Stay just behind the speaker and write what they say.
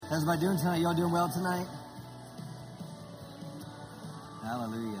How's everybody doing tonight? Y'all doing well tonight?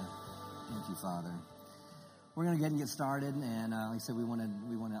 Hallelujah. Thank you, Father. We're going to get started, and like I said, we want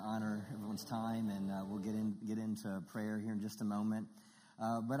to honor everyone's time, and we'll get into prayer here in just a moment.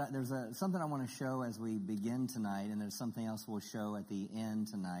 But there's something I want to show as we begin tonight, and there's something else we'll show at the end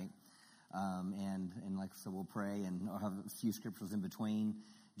tonight. And like I said, we'll pray, and I'll have a few scriptures in between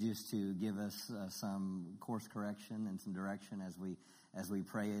just to give us some course correction and some direction as we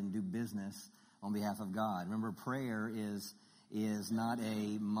pray and do business on behalf of God. Remember, prayer is not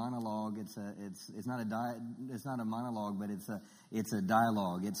a monologue. It's not a monologue, but it's a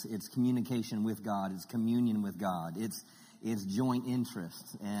dialogue. It's communication with God. It's communion with God. It's joint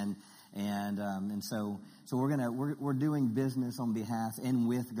interest, and so we're doing business on behalf and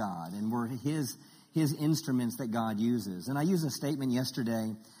with God, and we're His instruments that God uses. And I used a statement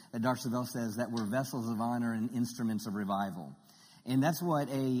yesterday that Dr. Savelle says that we're vessels of honor and instruments of revival. And that's what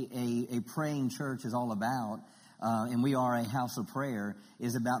a praying church is all about. And we are a house of prayer,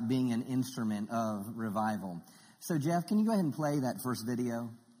 is about being an instrument of revival. So, Jeff, can you go ahead and play that first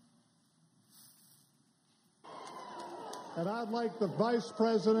video? And I'd like the Vice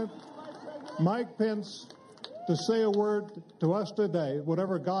President, Mike Pence, to say a word to us today,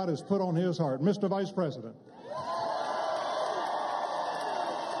 whatever God has put on his heart. Mr. Vice President.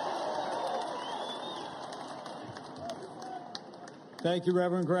 Thank you,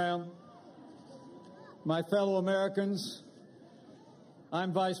 Reverend Graham. My fellow Americans,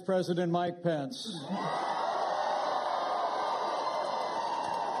 I'm Vice President Mike Pence.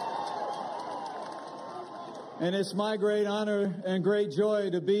 And it's my great honor and great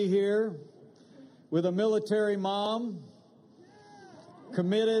joy to be here with a military mom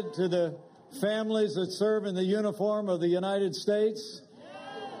committed to the families that serve in the uniform of the United States,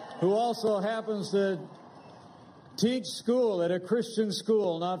 who also happens to teach school at a Christian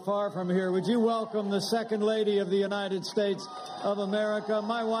school not far from here. Would you welcome the Second Lady of the United States of America?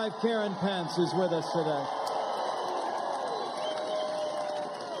 My wife, Karen Pence, is with us today.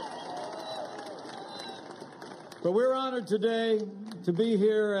 But we're honored today to be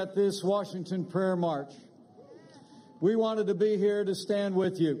here at this Washington Prayer March. We wanted to be here to stand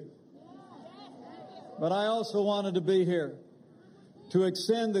with you. But I also wanted to be here to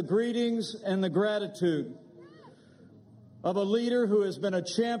extend the greetings and the gratitude of a leader who has been a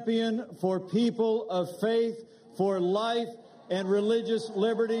champion for people of faith, for life and religious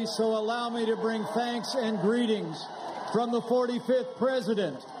liberty. So allow me to bring thanks and greetings from the 45th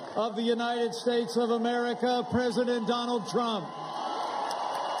President of the United States of America, President Donald Trump.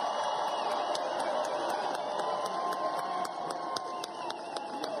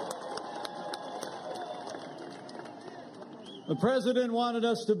 The President wanted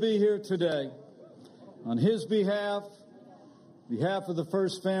us to be here today on his behalf of the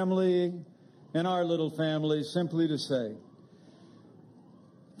First Family and our little family, simply to say,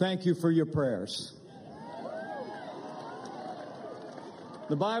 thank you for your prayers.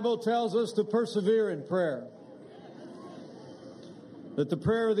 The Bible tells us to persevere in prayer, that the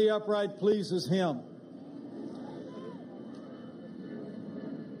prayer of the upright pleases Him,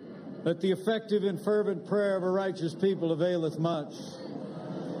 that the effective and fervent prayer of a righteous people availeth much.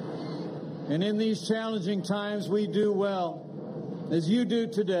 And in these challenging times, we do well, as you do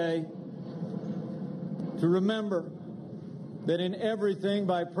today, to remember that in everything,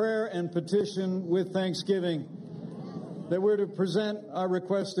 by prayer and petition with thanksgiving, that we're to present our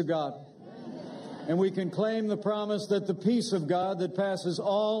request to God. And we can claim the promise that the peace of God that passes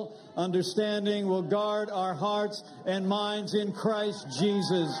all understanding will guard our hearts and minds in Christ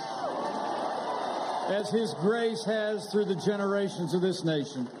Jesus, as His grace has through the generations of this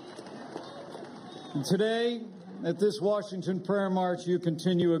nation. And today, at this Washington Prayer March, you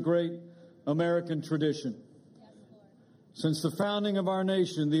continue a great American tradition. Since the founding of our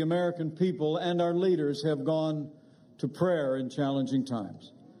nation, the American people and our leaders have gone to prayer in challenging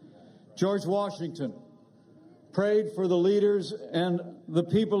times. George Washington prayed for the leaders and the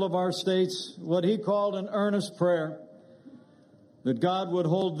people of our states what he called an earnest prayer, that God would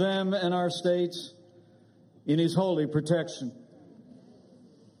hold them and our states in His holy protection.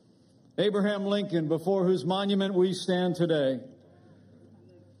 Abraham Lincoln, before whose monument we stand today,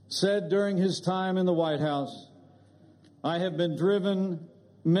 said during his time in the White House, I have been driven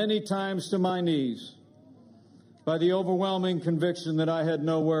many times to my knees by the overwhelming conviction that I had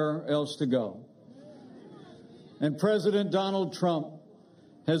nowhere else to go. And President Donald Trump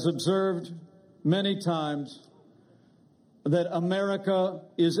has observed many times that America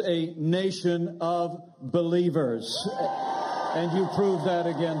is a nation of believers. And you proved that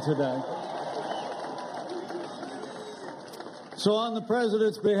again today. So on the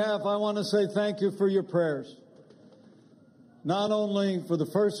President's behalf, I want to say thank you for your prayers. Not only for the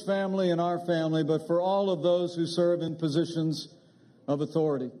First Family and our family, but for all of those who serve in positions of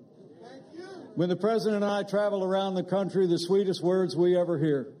authority. When the President and I travel around the country, the sweetest words we ever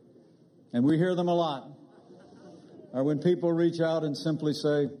hear, and we hear them a lot, are when people reach out and simply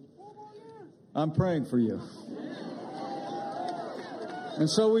say, I'm praying for you. And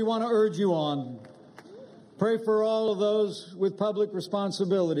so we want to urge you on. Pray for all of those with public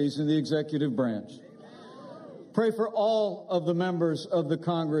responsibilities in the executive branch. Pray for all of the members of the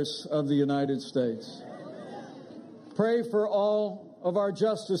Congress of the United States. Pray for all of our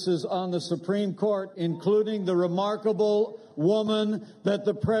justices on the Supreme Court, including the remarkable woman that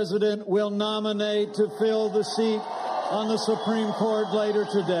the President will nominate to fill the seat on the Supreme Court later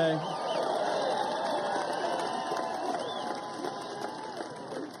today.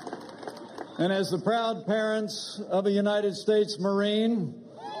 And as the proud parents of a United States Marine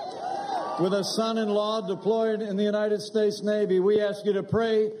with a son-in-law deployed in the United States Navy, we ask you to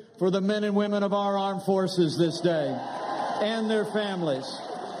pray for the men and women of our armed forces this day and their families.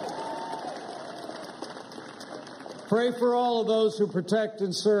 Pray for all of those who protect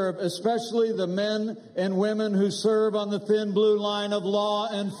and serve, especially the men and women who serve on the thin blue line of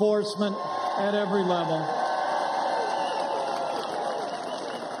law enforcement at every level.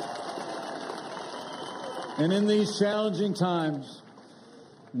 And in these challenging times,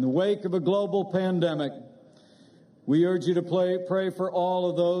 in the wake of a global pandemic, we urge you to pray for all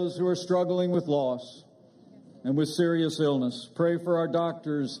of those who are struggling with loss and with serious illness. Pray for our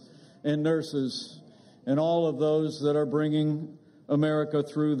doctors and nurses and all of those that are bringing America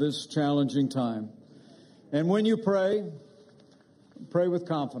through this challenging time. And when you pray, pray with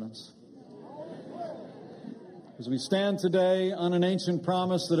confidence. As we stand today on an ancient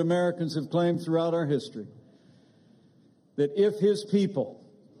promise that Americans have claimed throughout our history, that if his people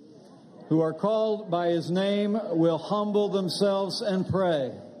who are called by his name will humble themselves and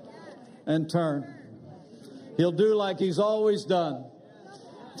pray and turn, he'll do like he's always done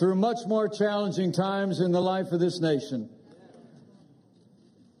through much more challenging times in the life of this nation.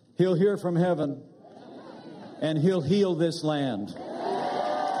 He'll hear from heaven and he'll heal this land.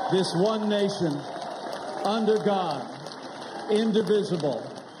 This one nation under God, indivisible,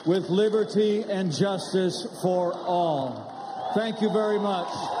 with liberty and justice for all. Thank you very much.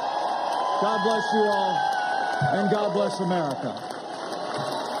 God bless you all, and God bless America.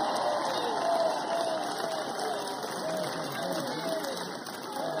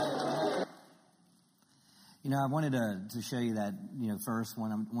 You know, I wanted to show you that, first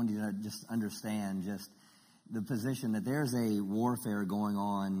one, I wanted you to just understand just the position that there's a warfare going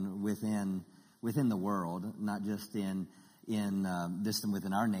on within the world, not just in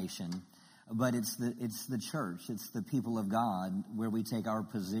within our nation, but it's the church, it's the people of God where we take our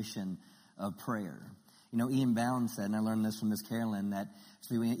position of prayer. Ian Bounds said, and I learned this from Miss Carolyn, that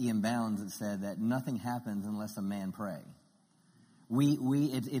through Ian Bounds it said that nothing happens unless a man pray.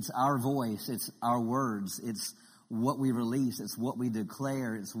 It's our voice, it's our words, it's what we release, it's what we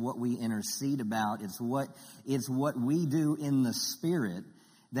declare, it's what we intercede about, it's what we do in the spirit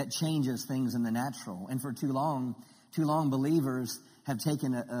that changes things in the natural. And for too long believers have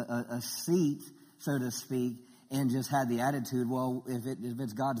taken a seat, so to speak, and just had the attitude, well, if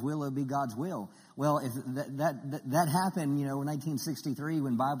it's God's will, it'll be God's will. Well, if that happened, in 1963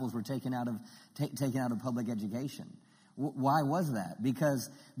 when Bibles were taken out of public education. Why was that? Because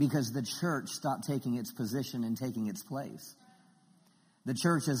the church stopped taking its position and taking its place. The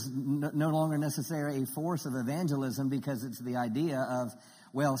church is no longer necessarily a force of evangelism because it's the idea of,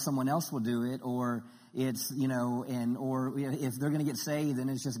 well, someone else will do it, or it's, or if they're going to get saved, then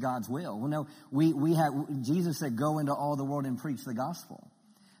it's just God's will. Well, no, Jesus said, go into all the world and preach the gospel.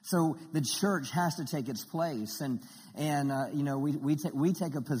 So the church has to take its place. And we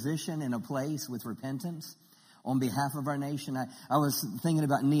take a position and a place with repentance on behalf of our nation. I was thinking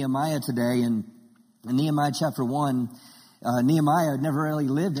about Nehemiah today, and in Nehemiah chapter 1, Nehemiah had never really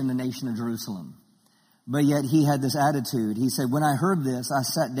lived in the nation of Jerusalem. But yet he had this attitude. He said, when I heard this, I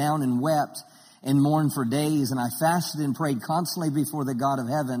sat down and wept and mourned for days, and I fasted and prayed constantly before the God of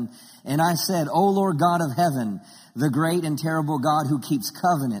heaven. And I said, O Lord God of heaven, the great and terrible God who keeps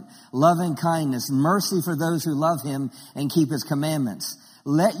covenant, loving kindness, mercy for those who love him and keep his commandments.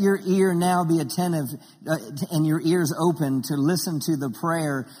 Let your ear now be attentive and your ears open to listen to the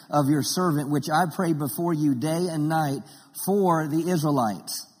prayer of your servant, which I pray before you day and night for the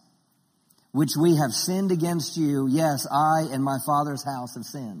Israelites, which we have sinned against you. Yes, I and my father's house have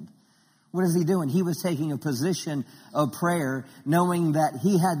sinned. What is he doing? He was taking a position of prayer, knowing that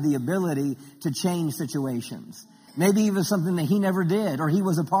he had the ability to change situations. Maybe even something that he never did or he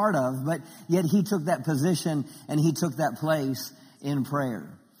was a part of, but yet he took that position and he took that place in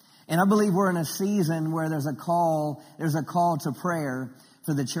prayer. And I believe we're in a season where there's a call to prayer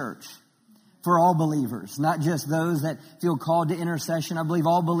for the church, for all believers, not just those that feel called to intercession. I believe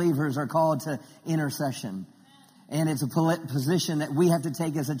all believers are called to intercession. And it's a position that we have to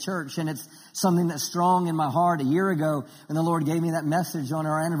take as a church. And it's something that's strong in my heart. A year ago, when the Lord gave me that message on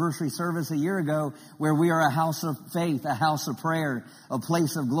our anniversary service a year ago, where we are a house of faith, a house of prayer, a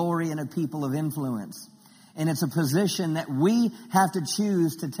place of glory, and a people of influence. And it's a position that we have to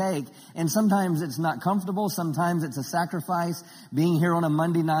choose to take. And sometimes it's not comfortable. Sometimes it's a sacrifice being here on a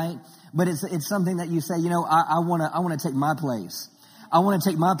Monday night. But it's something that you say, I want to take my place. I want to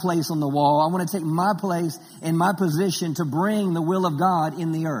take my place on the wall. I want to take my place in my position to bring the will of God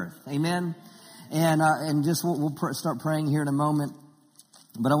in the earth. Amen. And just we'll start praying here in a moment.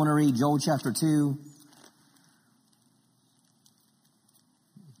 But I want to read Joel chapter 2.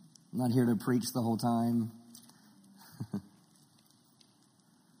 I'm not here to preach the whole time.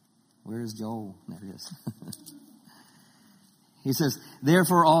 Where is Joel? There he is. He says,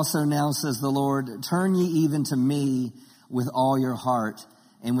 therefore also now says the Lord, turn ye even to me with all your heart,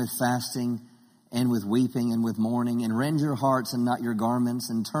 and with fasting, and with weeping, and with mourning, and rend your hearts and not your garments,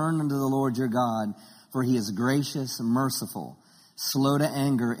 and turn unto the Lord your God, for he is gracious and merciful, slow to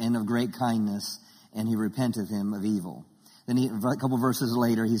anger, and of great kindness, and he repenteth him of evil. Then a couple verses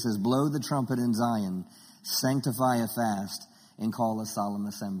later, he says, blow the trumpet in Zion, sanctify a fast, and call a solemn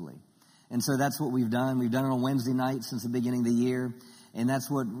assembly. And so that's what we've done. We've done it on Wednesday night since the beginning of the year. And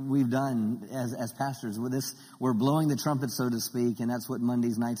that's what we've done as pastors. With this, we're blowing the trumpet, so to speak, and that's what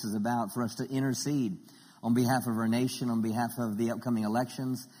Mondays nights is about, for us to intercede on behalf of our nation, on behalf of the upcoming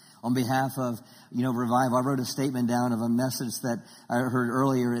elections, on behalf of, revival. I wrote a statement down of a message that I heard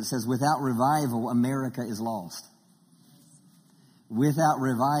earlier. It says, without revival, America is lost. Without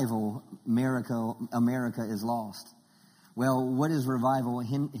revival, America is lost. Well, what is revival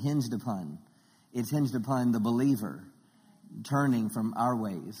hinged upon? It's hinged upon the believer turning from our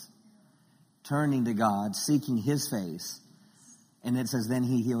ways, turning to God, seeking his face. And it says, then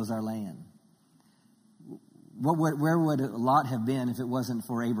he heals our land. Where would Lot have been if it wasn't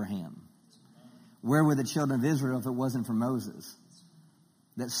for Abraham? Where were the children of Israel if it wasn't for Moses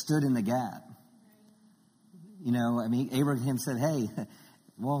that stood in the gap? Abraham said, hey,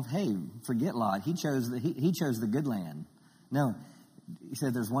 forget Lot. He chose the good land. No, he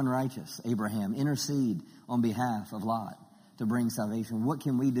said there's one righteous, Abraham. Intercede on behalf of Lot to bring salvation. What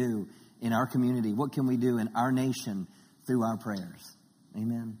can we do in our community? What can we do in our nation through our prayers?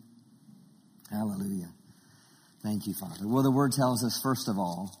 Amen. Hallelujah. Thank you, Father. Well, the word tells us, first of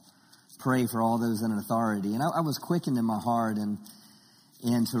all, pray for all those in authority. And I was quickened in my heart and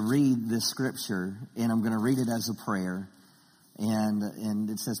to read this scripture, and I'm going to read it as a prayer. And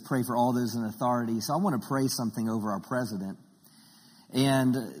it says, pray for all those in authority. So I want to pray something over our president.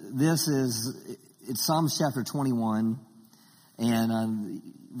 And it's Psalms chapter 21. And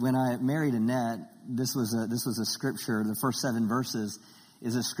when I married Annette, this was a scripture. The first 7 verses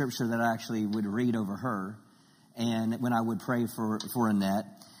is a scripture that I actually would read over her. And when I would pray for Annette.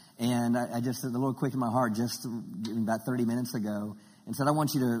 And I just said, the Lord quickened my heart just about 30 minutes ago and said, I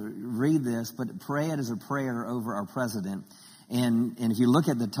want you to read this, but pray it as a prayer over our president. And if you look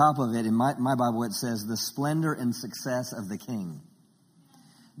at the top of it, in my Bible, it says, the splendor and success of the king.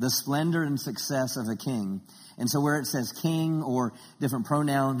 The splendor and success of a king. And so where it says king or different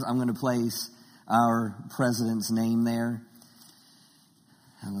pronouns, I'm going to place our president's name there.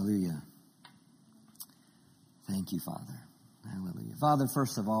 Hallelujah. Thank you, Father. Hallelujah. Father,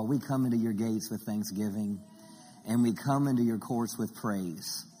 first of all, we come into your gates with thanksgiving, and we come into your courts with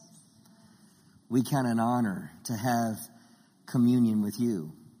praise. We count it an honor to have communion with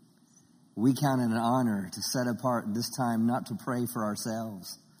you. We count it an honor to set apart this time not to pray for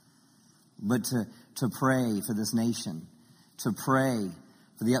ourselves, but to pray for this nation, to pray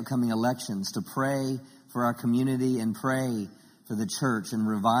for the upcoming elections, to pray for our community and pray for the church and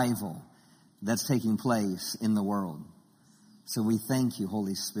revival that's taking place in the world. So we thank you,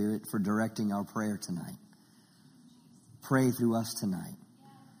 Holy Spirit, for directing our prayer tonight. Pray through us tonight.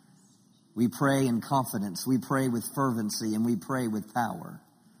 We pray in confidence, we pray with fervency, and we pray with power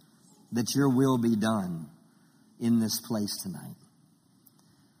that your will be done in this place tonight.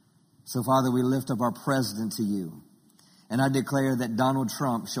 So, Father, we lift up our president to you, and I declare that Donald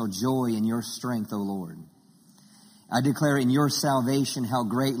Trump shall joy in your strength, O Lord. I declare in your salvation how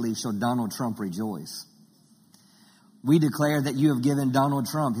greatly shall Donald Trump rejoice. We declare that you have given Donald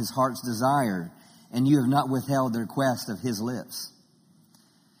Trump his heart's desire, and you have not withheld the request of his lips.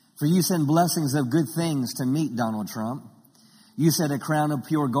 For you send blessings of good things to meet Donald Trump. You set a crown of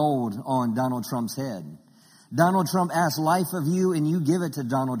pure gold on Donald Trump's head. Donald Trump asks life of you, and you give it to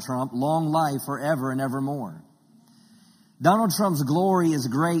Donald Trump, long life forever and evermore. Donald Trump's glory is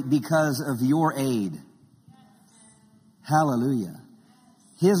great because of your aid. Hallelujah.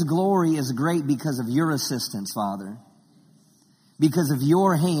 His glory is great because of your assistance, Father, because of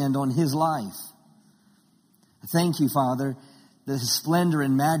your hand on his life. Thank you, Father, the splendor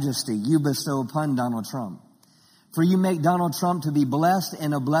and majesty you bestow upon Donald Trump. For you make Donald Trump to be blessed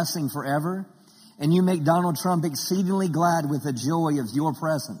and a blessing forever, and you make Donald Trump exceedingly glad with the joy of your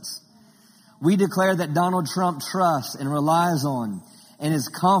presence. We declare that Donald Trump trusts and relies on and is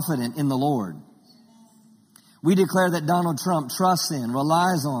confident in the Lord. We declare that Donald Trump trusts in,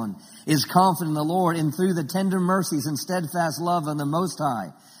 relies on, is confident in the Lord, and through the tender mercies and steadfast love of the Most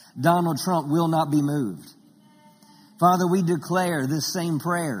High, Donald Trump will not be moved. Father, we declare this same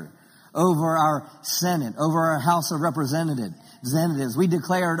prayer over our Senate, over our House of Representatives. We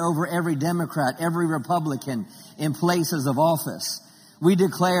declare it over every Democrat, every Republican in places of office. We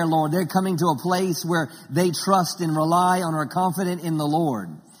declare, Lord, they're coming to a place where they trust and rely on or are confident in the Lord.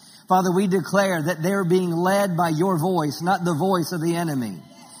 Father, we declare that they're being led by your voice, not the voice of the enemy.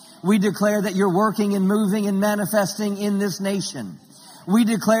 We declare that you're working and moving and manifesting in this nation. We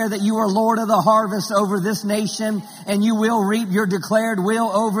declare that you are Lord of the harvest over this nation, and you will reap your declared will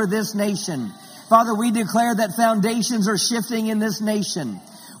over this nation. Father, we declare that foundations are shifting in this nation.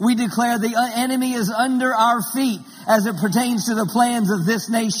 We declare the enemy is under our feet as it pertains to the plans of this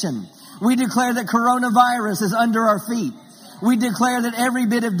nation. We declare that coronavirus is under our feet. We declare that every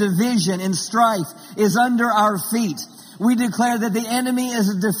bit of division and strife is under our feet. We declare that the enemy is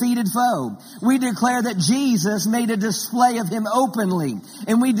a defeated foe. We declare that Jesus made a display of him openly.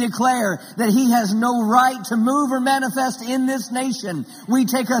 And we declare that he has no right to move or manifest in this nation. We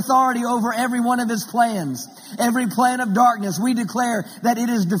take authority over every one of his plans. Every plan of darkness, we declare that it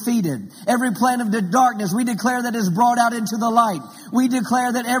is defeated. Every plan of the darkness, we declare that is brought out into the light. We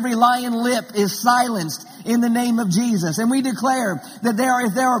declare that every lying lip is silenced in the name of Jesus. And we declare that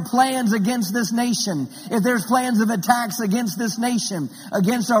if there are plans against this nation, if there's plans of attacks against this nation,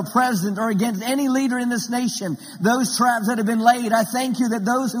 against our president, or against any leader in this nation, those traps that have been laid, I thank you that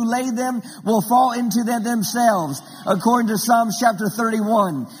those who laid them will fall into them themselves, according to Psalms chapter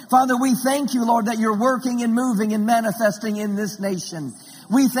 31. Father, we thank you, Lord, that you're working and moving and manifesting in this nation.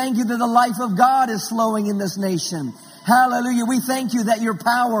 We thank you that the life of God is flowing in this nation. Hallelujah. We thank you that your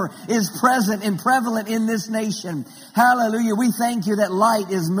power is present and prevalent in this nation. Hallelujah. We thank you that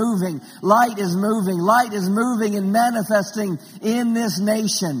light is moving. Light is moving. Light is moving and manifesting in this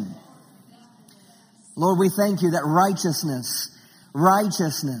nation. Lord, we thank you that righteousness,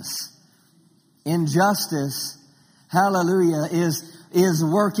 injustice, hallelujah, is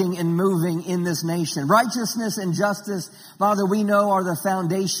working and moving in this nation. Righteousness and justice, Father, we know are the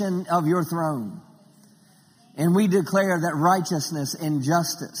foundation of your throne. And we declare that righteousness and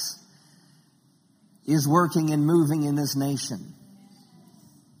justice is working and moving in this nation.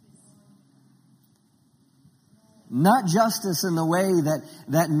 Not justice in the way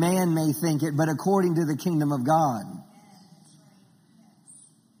that man may think it, but according to the kingdom of God.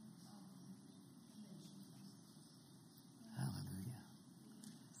 Hallelujah.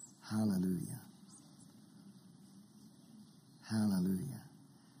 Hallelujah. Hallelujah.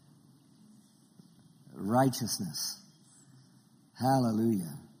 Righteousness.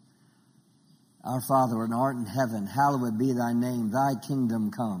 Hallelujah. Our Father, who art in heaven, hallowed be thy name. Thy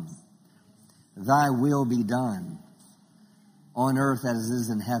kingdom come. Thy will be done on earth as it is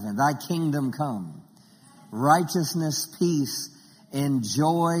in heaven. Thy kingdom come. Righteousness, peace, and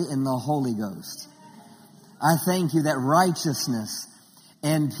joy in the Holy Ghost. I thank you that righteousness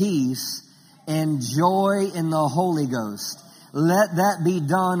and peace and joy in the Holy Ghost, let that be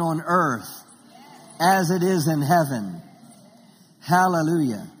done on earth as it is in heaven.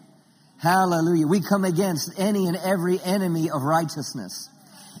 Hallelujah. Hallelujah. We come against any and every enemy of righteousness,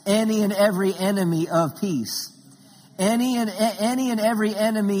 any and every enemy of peace, any and every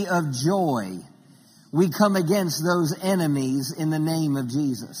enemy of joy. We come against those enemies in the name of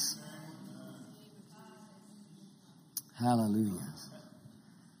Jesus. Hallelujah.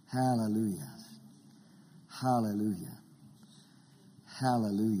 Hallelujah. Hallelujah.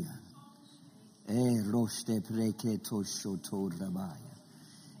 Hallelujah. Roste preketo shoto rabaya.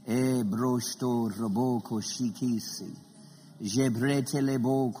 Brosto roboko shikisi. Jebrete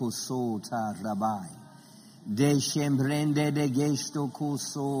leboko sota rabaya. De shembrende de gesto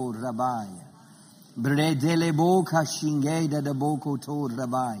koso rabaya. Bredele boka shingeda de boko to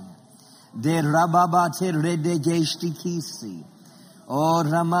rabaya. De rababate rede gesti kisi. O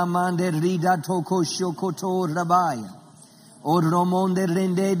Ramamande Rida Toko Shokoto Rabaya. O Romonde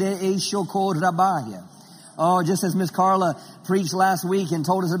Rende de Eshoko Rabaya. Oh, just as Miss Carla preached last week and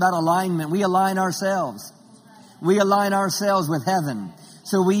told us about alignment, we align ourselves. We align ourselves with heaven.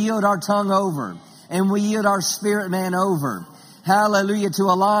 So we yield our tongue over and we yield our spirit man over. Hallelujah, to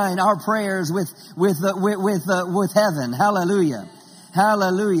align our prayers with heaven. Hallelujah.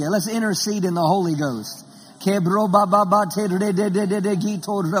 Hallelujah. Let's intercede in the Holy Ghost. Kebro baba te re de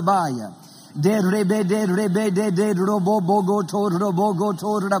gito rabaya. De rebe de robo bogo to robogo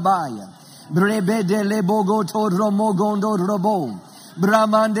to rabaya. Brebe de le bogo to romogondo robo.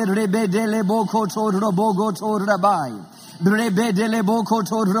 Bramande rebe de le bogo to robogo to rabai. Brebe de le bogo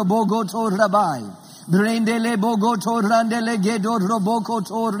to robogo to rabai. Brende le bogo to rande le gedo robogo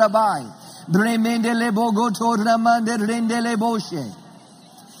to rabai. Bremende le bogo to ramande rende le boshe.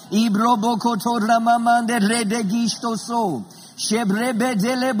 Ibro boko to ramamande rede gisto so. Shebrebe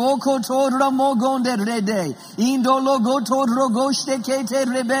dele boko to ramogonde rede. Indolo go to rogoste kete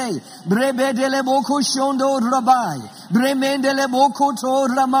rebe. Brebe dele boko shondo rabai. Bremendele boko to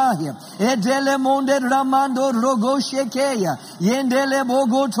ramaya. Edele monde ramando rogoshe keya. Yendele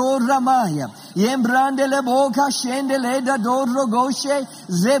bogo to ramaya. Yembrandele boka shendele da do rogoshe.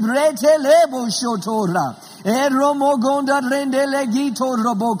 Zebrete lebo shotora. Eromogonda rendele gito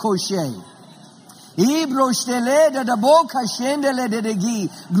robokoshe. Ibrostele da boca scendele de gi.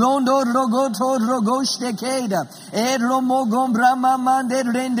 Glondo rogoto rogoste keda. Eromogombra mamande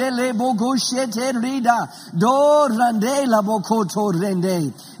rendele bogoshe rida. Do randela bokoto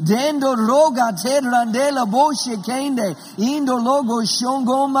rende. Dendo roga te randela boshe kende. Indo logo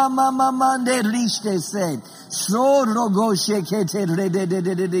shongo mamamande riste se. So rogoshe kete rede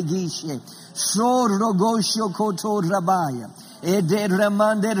de gishe. So rogosho koto rabaya. Ede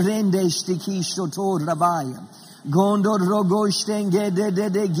ramande rende stikisho to rabaya. Gondo rogoshtenge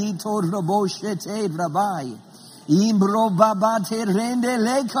de gito roboshe te rabaya. Imbro babate rende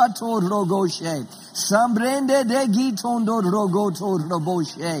lekato rogoshe. Sambrende de gitondo rogoto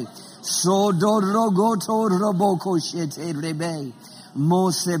roboshe. So do rogoto robokoshe te rebe.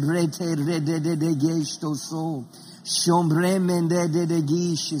 Mose brete rede de gesto so. Shombre mende de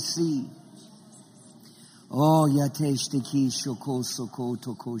gishi si. Oh, yateshte ki shoko soko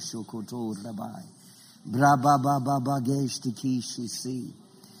toko shoko to rabai. Braba baba geshte ki shisi.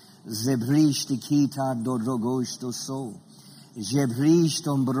 Zebrishte kita do rogoshto so.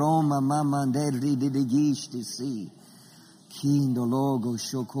 Jebrishton broma mamanderi digishte si. Kindo logo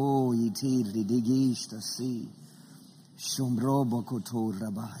shoko itir digishta si. Shombrobo koto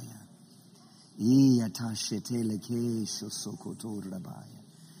rabaya. Iatashete leke shosoko to rabaya.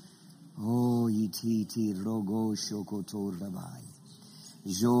 Oh, iti rogo shokoto rabai.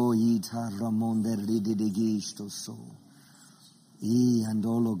 Jo ita ramonde ridigisto so. I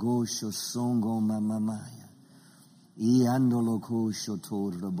andolo gosho songo mamamaya. I andolo kosho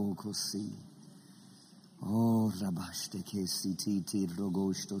to raboko si. Oh, rabaste ke siti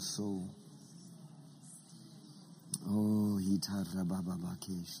rogosto so. Oh, ita rababa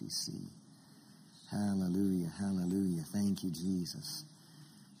keshi si. Hallelujah, hallelujah. Thank you, Jesus.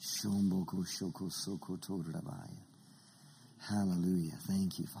 Shomboko shoko soko to rabaya. Hallelujah.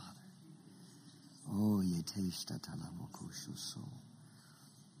 Thank you, Father. Oh, yeteshta talamoko shoso.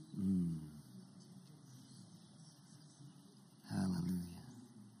 Hallelujah.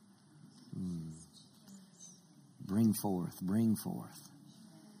 Bring forth, bring forth.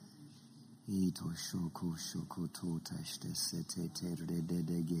 Ito shoko shoko to tashte sete terre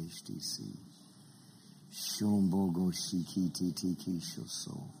de geshti si. Shombogo shikiti tiki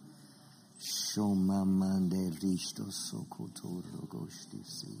shoso. Shomamande risto sokotoro goshti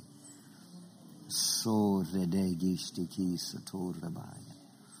si. So redegishti ki sator rabaya.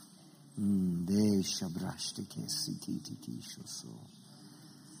 De shabrashti ke sikiti ki shoso.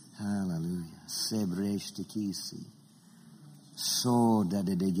 Hallelujah. Sebreshti ki si. So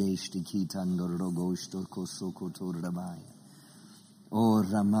dadegeshti ki tandoro goshto kosokotor rabaya. Oh,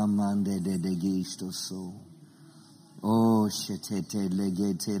 ramamande de gisto so. Oh, shetete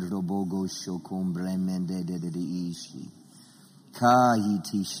legete robogo shokumbre mende de ishi. Kai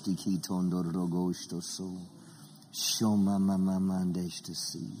tishti kitondo rogosto so. Shoma mamamande to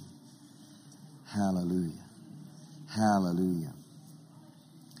see. Hallelujah. Hallelujah.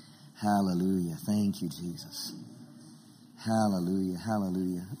 Hallelujah. Thank you, Jesus. Hallelujah.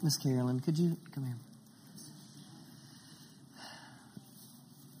 Hallelujah. Miss Carolyn, could you come here?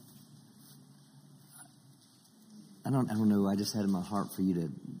 I don't know. I just had in my heart for you to,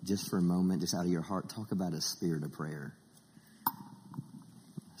 just for a moment, just out of your heart, talk about a spirit of prayer.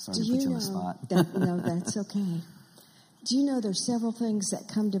 Sorry to put you on the spot. No, that's okay. Do you know there's several things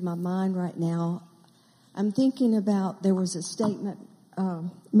that come to my mind right now? I'm thinking about, there was a statement,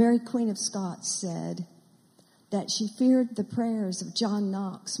 Mary Queen of Scots said that she feared the prayers of John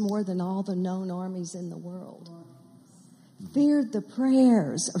Knox more than all the known armies in the world. Feared the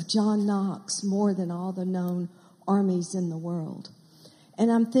prayers of John Knox more than all the known armies in the world.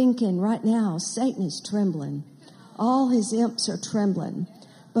 And I'm thinking right now, Satan is trembling. All his imps are trembling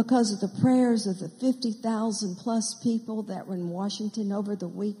because of the prayers of the 50,000 plus people that were in Washington over the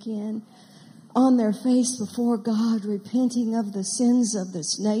weekend, on their face before God, repenting of the sins of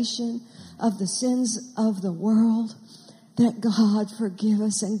this nation, of the sins of the world. That God forgive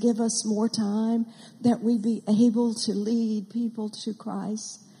us and give us more time, that we be able to lead people to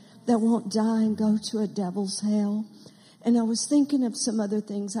Christ, that won't die and go to a devil's hell. And I was thinking of some other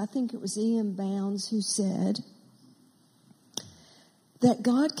things. I think it was Ian Bounds who said that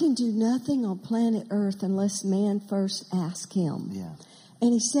God can do nothing on planet Earth unless man first asks him. Yeah.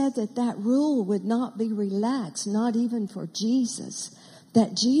 And he said that that rule would not be relaxed, not even for Jesus,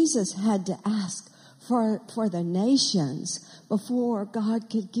 that Jesus had to ask for the nations before God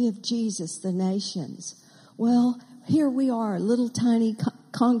could give Jesus the nations. Well, here we are, a little tiny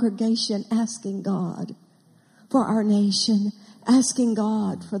congregation asking God for our nation, asking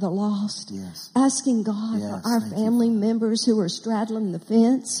God for the lost, Yes. asking God Yes, for our thank family members who are straddling the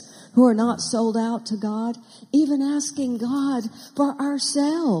fence, who are not sold out to God, even asking God for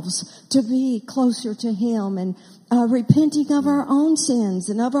ourselves to be closer to Him and repenting of our own sins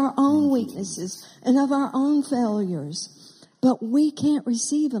and of our own weaknesses and of our own failures. But we can't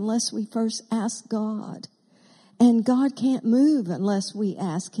receive unless we first ask God. And God can't move unless we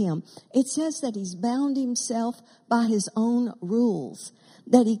ask Him. It says that He's bound Himself by His own rules,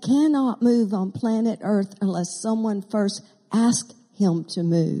 that He cannot move on planet Earth unless someone first asks Him to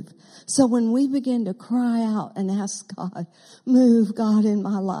move. So when we begin to cry out and ask God, move God in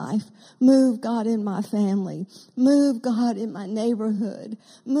my life, move God in my family, move God in my neighborhood,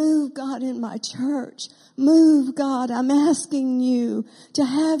 move God in my church, move God, I'm asking you to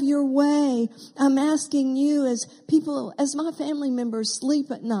have your way. I'm asking you as people, as my family members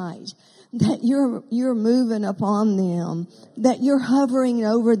sleep at night, that you're moving upon them, that you're hovering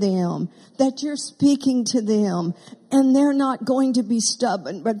over them, that you're speaking to them, and they're not going to be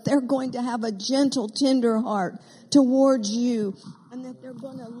stubborn, but they're going to have a gentle, tender heart towards you, and that they're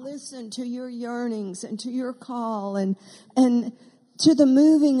going to listen to your yearnings and to your call and to the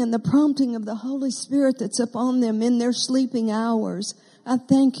moving and the prompting of the Holy Spirit that's upon them in their sleeping hours. I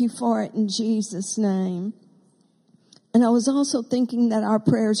thank you for it in Jesus' name. And I was also thinking that our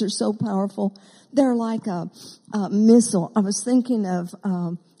prayers are so powerful. They're like a missile. I was thinking of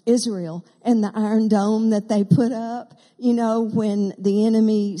Israel and the Iron Dome that they put up, you know, when the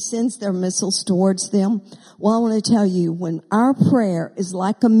enemy sends their missiles towards them. Well, I want to tell you, when our prayer is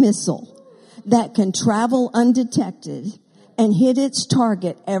like a missile that can travel undetected and hit its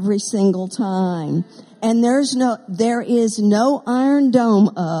target every single time, and there is no Iron Dome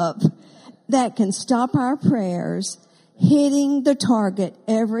up that can stop our prayers hitting the target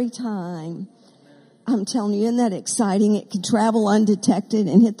every time. I'm telling you, isn't that exciting? It can travel undetected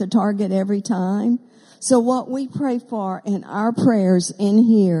and hit the target every time. So what we pray for in our prayers in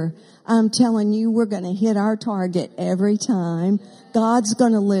here, I'm telling you, we're going to hit our target every time. God's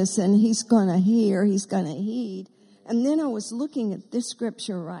going to listen. He's going to hear. He's going to heed. And then I was looking at this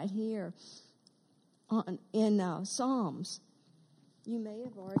scripture right here in Psalms. You may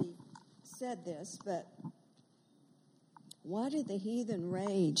have already said this, but why do the heathen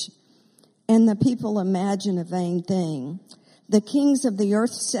rage and the people imagine a vain thing? The kings of the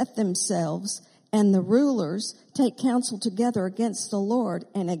earth set themselves, and the rulers take counsel together against the Lord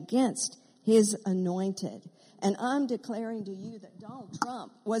and against His anointed. And I'm declaring to you that Donald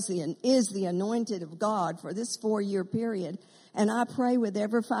Trump is the anointed of God for this 4-year period. And I pray with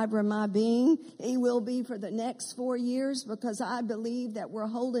every fiber of my being, he will be for the next 4 years, because I believe that we're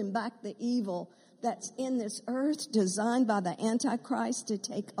holding back the evil that's in this earth designed by the Antichrist to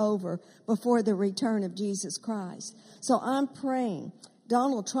take over before the return of Jesus Christ. So I'm praying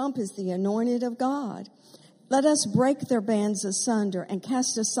Donald Trump is the anointed of God. Let us break their bands asunder and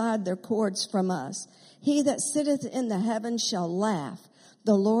cast aside their cords from us. He that sitteth in the heavens shall laugh.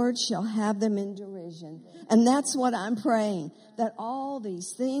 The Lord shall have them in derision. And that's what I'm praying, that all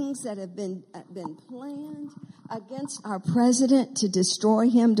these things that have been planned against our president to destroy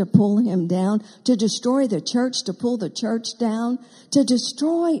him, to pull him down, to destroy the church, to pull the church down, to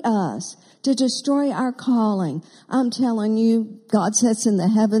destroy us, to destroy our calling. I'm telling you, God sits in the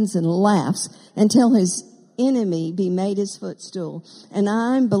heavens and laughs until his enemy be made his footstool. And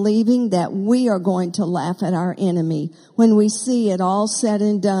I'm believing that we are going to laugh at our enemy when we see it all said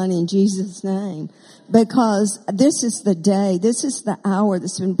and done in Jesus' name. Because this is the day, this is the hour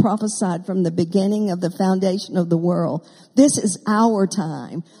that's been prophesied from the beginning of the foundation of the world. This is our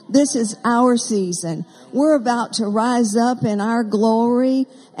time. This is our season. We're about to rise up in our glory,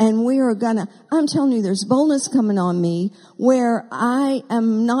 and we are I'm telling you, there's boldness coming on me where I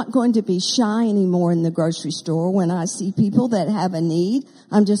am not going to be shy anymore in the grocery store. When I see people that have a need,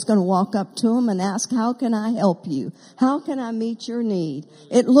 I'm just going to walk up to them and ask, how can I help you? How can I meet your need?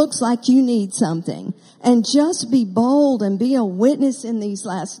 It looks like you need something. And just be bold and be a witness in these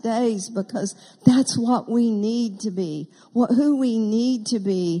last days, because that's what we need to be. Who we need to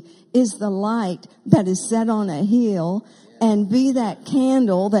be is the light that is set on a hill, and be that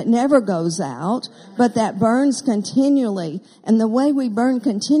candle that never goes out, but that burns continually. And the way we burn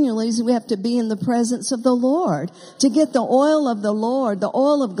continually is we have to be in the presence of the Lord to get the oil of the Lord, the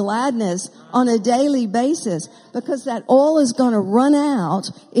oil of gladness on a daily basis, because that oil is going to run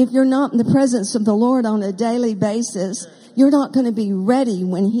out if you're not in the presence of the Lord on a daily basis. You're not going to be ready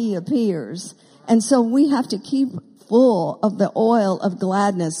when he appears. And so we have to keep full of the oil of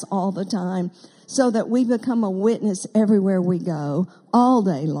gladness all the time, so that we become a witness everywhere we go, all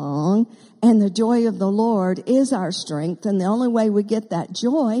day long. And the joy of the Lord is our strength. And the only way we get that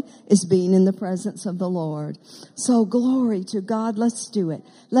joy is being in the presence of the Lord. So glory to God. Let's do it.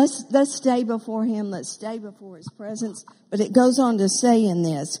 Let's stay before him. Let's stay before his presence. But it goes on to say in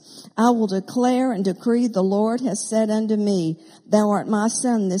this, I will declare and decree, the Lord has said unto me, thou art my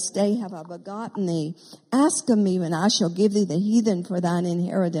son, this day have I begotten thee. Ask of me, and I shall give thee the heathen for thine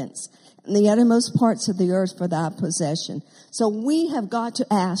inheritance, and the uttermost parts of the earth for thy possession. So we have got to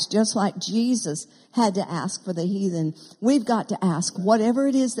ask, just like Jesus had to ask for the heathen. We've got to ask whatever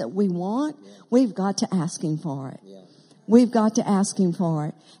it is that we want. We've got to ask him for it. We've got to ask him for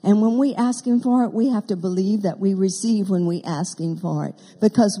it. And when we ask him for it, we have to believe that we receive when we ask him for it,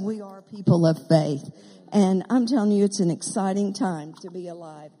 because we are people of faith. And I'm telling you, it's an exciting time to be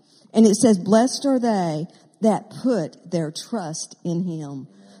alive. And it says, blessed are they that put their trust in him.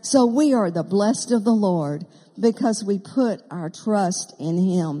 So we are the blessed of the Lord because we put our trust in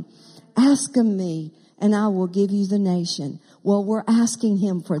him. Ask of me, and I will give you the nation. Well, we're asking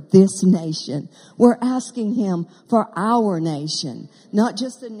him for this nation. We're asking him for our nation, not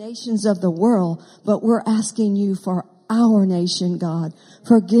just the nations of the world, but we're asking you for our nation, God.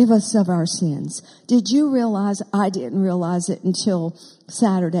 Forgive us of our sins. Did you realize, I didn't realize it until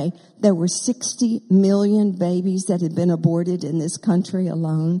Saturday, there were 60 million babies that had been aborted in this country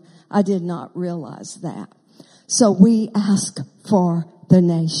alone? I did not realize that. So we ask for the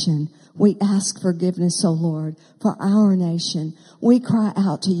nation. We ask forgiveness, O Lord, for our nation. We cry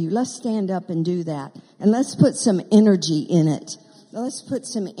out to you. Let's stand up and do that. And let's put some energy in it. Let's put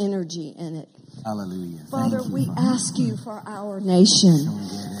some energy in it. Hallelujah. Father, we ask you for our nation.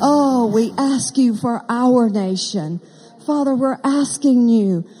 Oh, we ask you for our nation. Father, we're asking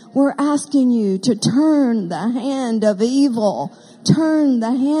you to turn the hand of evil. Turn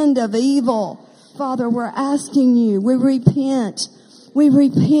the hand of evil. Father, we're asking you. We repent. We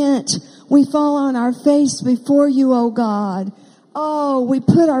repent. We fall on our face before you, O God. Oh, we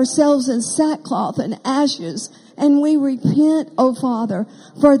put ourselves in sackcloth and ashes, and we repent, O Father,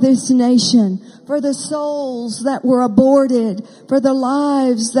 for this nation, for the souls that were aborted, for the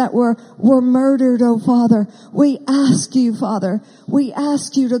lives that were murdered, O Father. We ask you, Father, we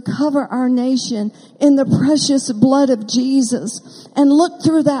ask you to cover our nation in the precious blood of Jesus, and look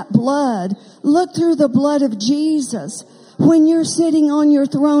through that blood. Look through the blood of Jesus. When you're sitting on your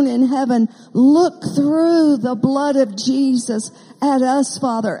throne in heaven, look through the blood of Jesus at us,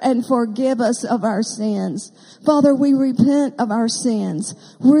 Father, and forgive us of our sins. Father, we repent of our sins.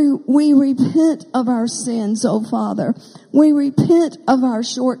 We repent of our sins, oh Father. We repent of our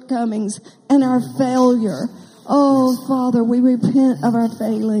shortcomings and our failure. Oh Father, we repent of our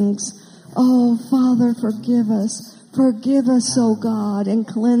failings. Oh Father, forgive us. Forgive us, O God, and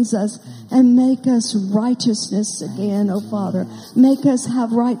cleanse us and make us righteousness again, O Father. Make us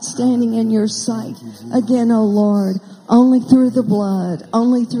have right standing in your sight again, O Lord. Only through the blood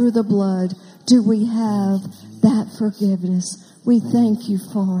do we have that forgiveness. We thank you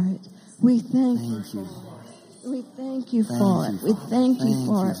for it. We thank you for it. We thank you for it. We thank you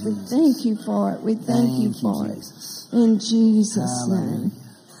for it. We thank you for it. We thank you for it. In Jesus' name.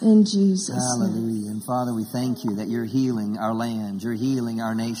 In Jesus' name. Hallelujah. And Father, we thank you that you're healing our land. You're healing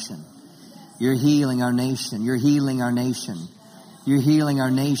our nation. You're healing our nation. You're healing our nation. You're healing our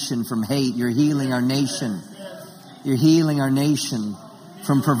nation from hate. You're healing our nation. You're healing our nation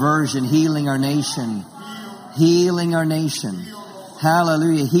from perversion. Healing our nation Healing our nation.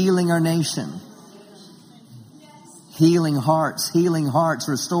 Hallelujah. Healing our nation. Healing hearts,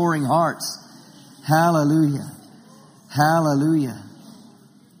 restoring hearts. Hallelujah. Hallelujah.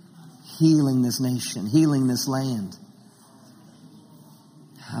 Healing this nation, healing this land.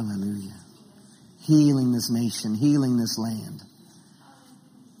 Hallelujah. Healing this nation, healing this land.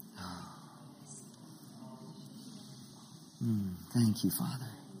 Thank you, Father.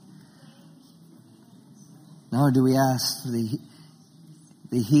 Not only do we ask for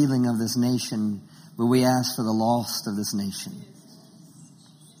the healing of this nation, but we ask for the lost of this nation.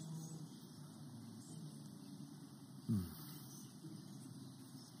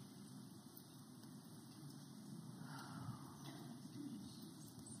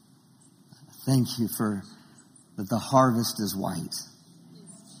 Thank you for that the harvest is white.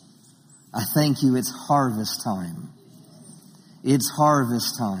 I thank you, it's harvest time. It's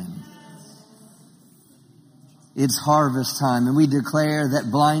harvest time. It's harvest time. And we declare that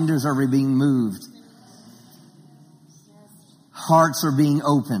blinders are being moved. Hearts are being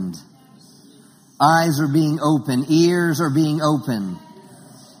opened. Eyes are being opened. Ears are being opened.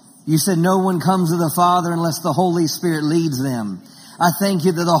 You said no one comes to the Father unless the Holy Spirit leads them. I thank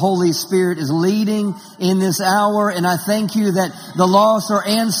you that the Holy Spirit is leading in this hour, and I thank you that the lost are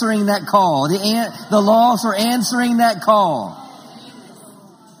answering that call. The lost are answering that call.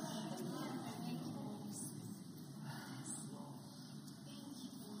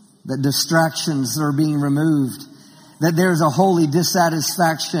 That distractions are being removed. That there's a holy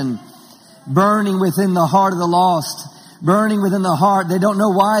dissatisfaction burning within the heart of the lost. Burning within the heart. They don't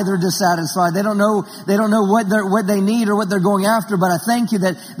know why they're dissatisfied. They don't know what they need or what they're going after. But I thank you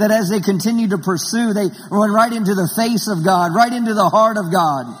that as they continue to pursue, they run right into the face of God, right into the heart of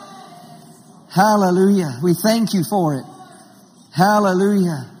God. Hallelujah. We thank you for it.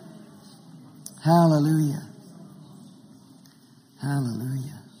 Hallelujah. Hallelujah.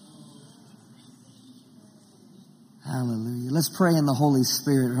 Hallelujah. Hallelujah. Let's pray in the Holy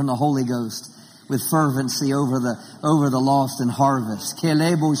Spirit, from the Holy Ghost, with fervency over the lost and harvest.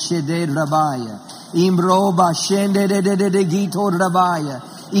 Kelebo shede rabaya. Imbroba shende de gito rabaya.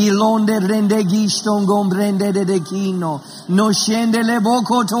 Ilonde rende giston gombrende de kino. No shende le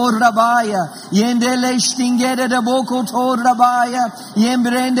boko tor rabaya. Yende le stingere de boko tor rabaya.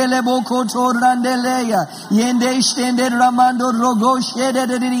 Yembrende le boko tor randeleya. Yende stende ramando rogo shede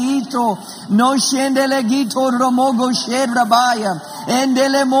de ito. No shende le gito romogo shed rabaya.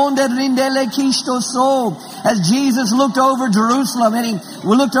 Endele monde rindele kisto so. As Jesus looked over Jerusalem and he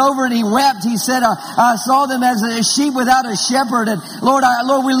looked over and he wept, he said, I saw them as a sheep without a shepherd. And Lord,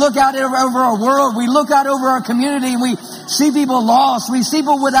 we look out over our world. We look out over our community and we see people lost. We see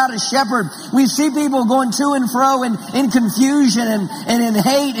people without a shepherd. We see people going to and fro in confusion and in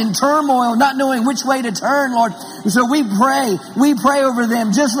hate and turmoil, not knowing which way to turn, Lord. So we pray over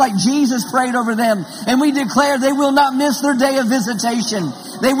them just like Jesus prayed over them. And we declare they will not miss their day of visitation.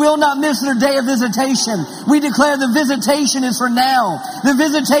 They will not miss their day of visitation. We declare the visitation is for now. The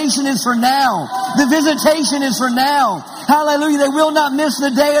visitation is for now. The visitation is for now. Hallelujah. They will not miss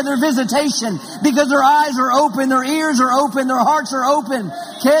the day of their visitation because their eyes are open, their ears are open, their hearts are open.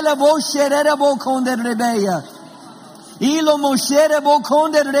 Ilo moshere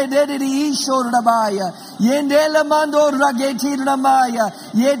bokonde redede isho rabaya. Yendele mando rageti ramaya.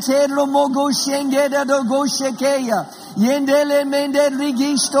 Yetero mogo shengeda do go shekeya. Yendele mende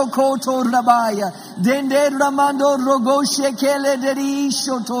rigisto koto rabaya. Dende ramando rogo shekele de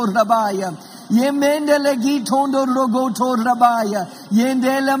isho to rabaya. Yemendele gitondo rogo to rabaya.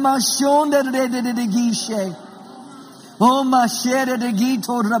 Yendele mashonde redede gishe. Oh, mashere de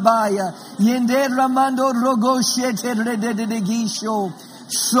gito rabaya. Yende ramando rogo shete de gisho.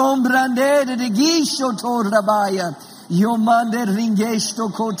 Sombrande de gisho to rabaya. Yomande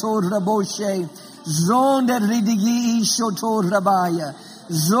ringesto koto raboshe. Zonde ridigi isho to rabaya.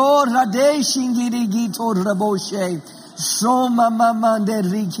 Zora de shingiri gito raboshe. Soma mamande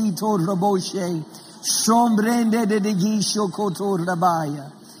riki to raboshe. Sombrende de gisho koto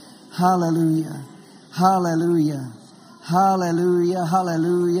rabaya. Hallelujah. Hallelujah. Hallelujah,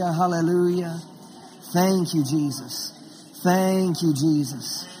 hallelujah, hallelujah. Thank you, Jesus. Thank you,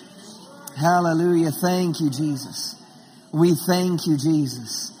 Jesus. Hallelujah. Thank you, Jesus. We thank you,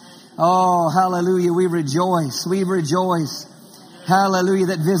 Jesus. Oh, hallelujah. We rejoice. We rejoice. Hallelujah,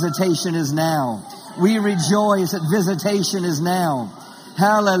 that visitation is now. We rejoice that visitation is now.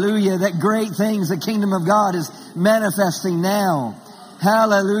 Hallelujah, that great things, the kingdom of God is manifesting now.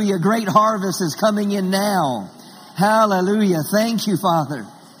 Hallelujah, great harvest is coming in now. Hallelujah. Thank you, Father.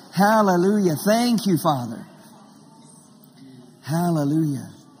 Hallelujah. Thank you, Father. Hallelujah.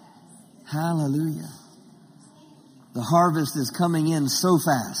 Hallelujah. The harvest is coming in so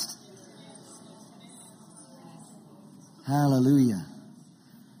fast. Hallelujah.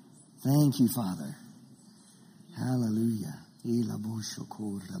 Thank you, Father. Hallelujah.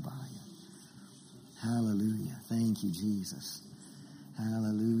 Hallelujah. Thank you, Jesus.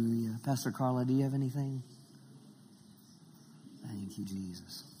 Hallelujah. Pastor Carla, do you have anything? Thank you,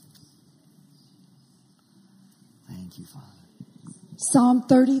 Jesus. Thank you, Father. Psalm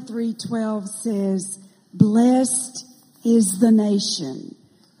 33:12 says, "Blessed is the nation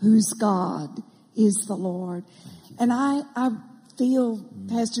whose God is the Lord." And I feel,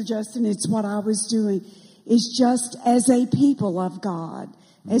 Pastor Justin, it's what I was doing, is just as a people of God,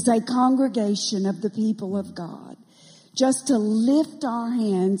 as a congregation of the people of God, just to lift our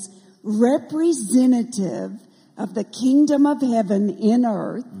hands representative of the kingdom of heaven in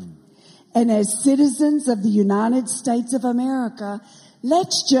earth. And as citizens of the United States of America,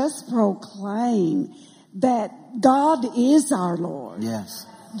 let's just proclaim that God is our Lord. Yes.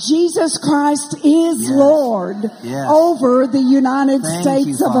 Jesus Christ is Lord over the United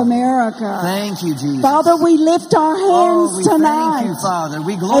States of America. Thank you, Jesus. Father, we lift our hands tonight. Thank you, Father.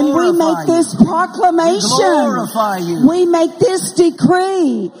 We glorify and we make this proclamation. We glorify you. We make this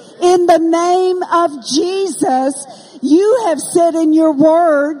decree in the name of Jesus. You have said in your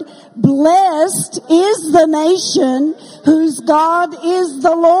word, blessed is the nation whose God is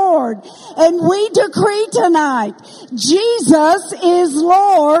the Lord. And we decree tonight, Jesus is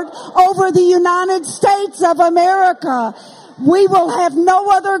Lord over the United States of America. We will have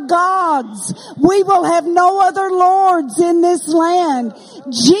no other gods. We will have no other lords in this land.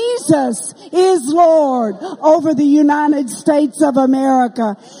 Jesus is Lord over the United States of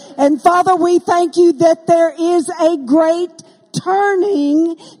America. And Father, we thank you that there is a great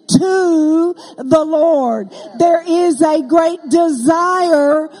turning to the Lord. There is a great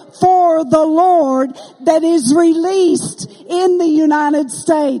desire for the Lord that is released in the United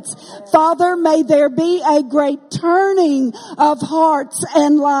States. Father, may there be a great turning of hearts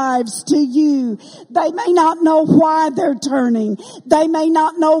and lives to you. They may not know why they're turning. They may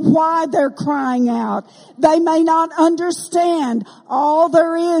not know why they're crying out. They may not understand all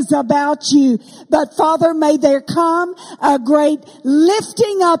there is about you. But Father, may there come a great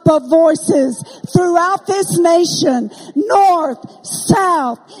lifting up of voices throughout this nation, north,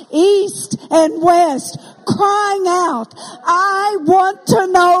 south, east, and west, crying out, I want to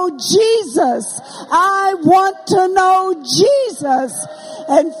know Jesus. I want to know Jesus.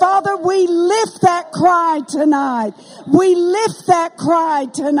 And Father, we lift that cry tonight. We lift that cry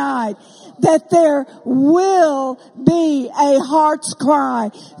tonight, that there will be a heart's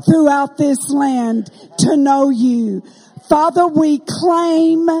cry throughout this land to know you. Father, we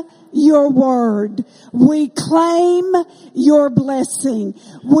claim your word. We claim your blessing.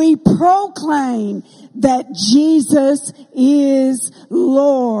 We proclaim that Jesus is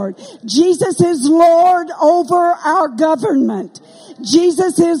Lord. Jesus is Lord over our government.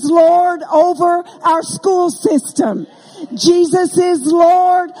 Jesus is Lord over our school system. Jesus is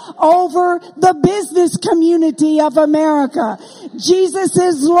Lord over the business community of America. Jesus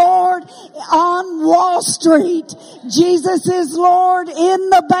is Lord on Wall Street. Jesus is Lord in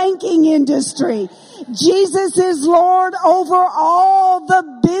the banking industry. Jesus is Lord over all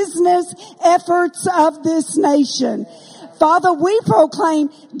the business efforts of this nation. Father, we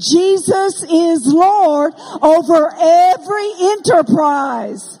proclaim Jesus is Lord over every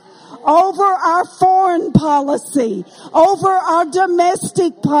enterprise, over our foreign policy, over our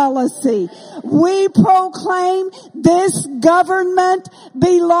domestic policy. We proclaim this government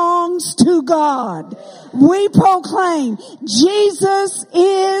belongs to God. We proclaim Jesus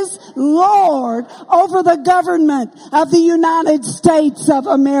is Lord over the government of the United States of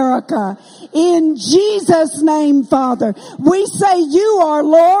America. In Jesus' name, Father, we say you are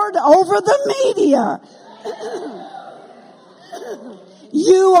Lord over the media.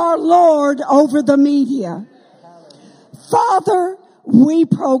 You are Lord over the media. Father, we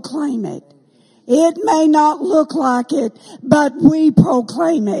proclaim it. It may not look like it, but we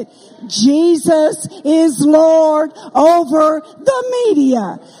proclaim it. Jesus is Lord over the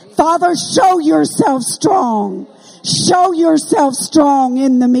media. Father, show yourself strong. Show yourself strong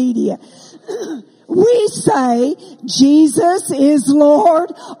in the media. We say Jesus is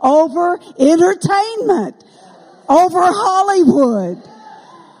Lord over entertainment, over Hollywood,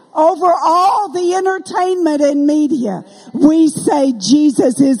 over all the entertainment and media. We say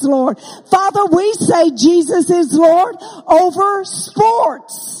Jesus is Lord. Father, we say Jesus is Lord over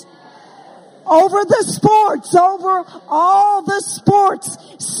sports, over the sports, over all the sports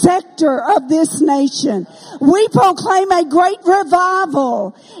sector of this nation. We proclaim a great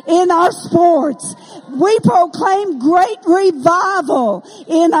revival in our sports. We proclaim great revival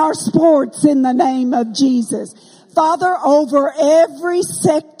in our sports in the name of Jesus. Father, over every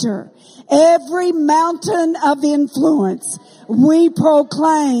sector, every mountain of influence, we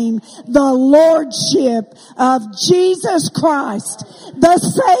proclaim the Lordship of Jesus Christ, the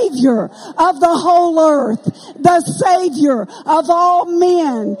Savior of the whole earth, the Savior of all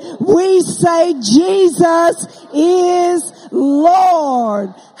men. We say Jesus is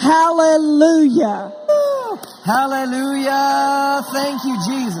Lord. Hallelujah. Hallelujah. Thank you,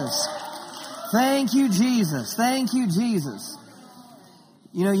 Jesus. Thank you, Jesus. Thank you, Jesus.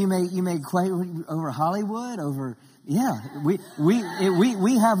 You know, you may quite over Hollywood, over, yeah, we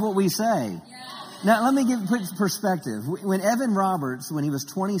have what we say. Now, let me put perspective. When Evan Roberts, when he was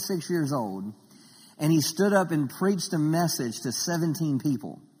 26 years old, and he stood up and preached a message to 17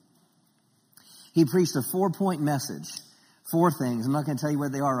 people. He preached a 4-point message. 4 things. I'm not going to tell you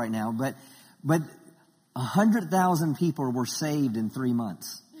what they are right now, but 100,000 people were saved in 3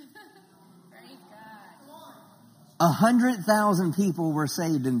 months. 100,000 people were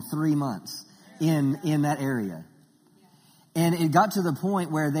saved in 3 months in that area. And it got to the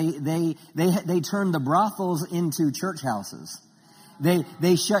point where they turned the brothels into church houses.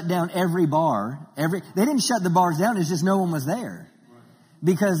 They shut down every bar. They didn't shut the bars down. It's just no one was there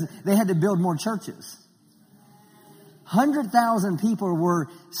because they had to build more churches. 100,000 people were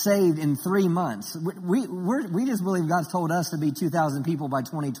saved in 3 months. We just believe God's told us to be 2,000 people by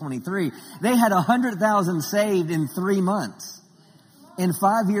 2023. They had 100,000 saved in 3 months. And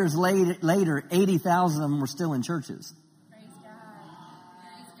 5 years later, 80,000 of them were still in churches. Praise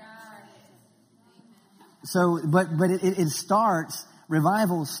God. So, but it starts,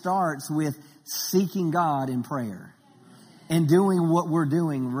 revival starts with seeking God in prayer and doing what we're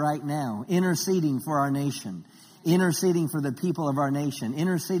doing right now, interceding for our nation. Interceding for the people of our nation.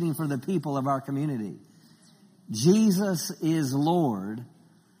 Interceding for the people of our community. Jesus is Lord.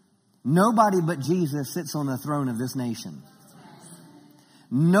 Nobody but Jesus sits on the throne of this nation.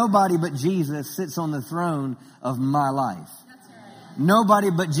 Nobody but Jesus sits on the throne of my life.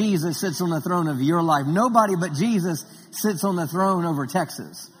 Nobody but Jesus sits on the throne of your life. Nobody but Jesus sits on the throne over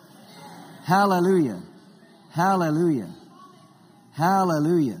Texas. Hallelujah. Hallelujah.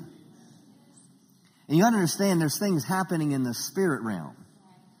 Hallelujah. And you understand there's things happening in the spirit realm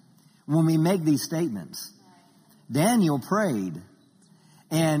when we make these statements. Daniel prayed,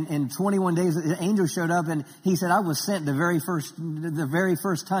 and in 21 days, the angel showed up, and he said, I was sent the very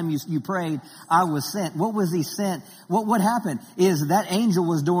first time you prayed, I was sent. What was he sent? What happened is that angel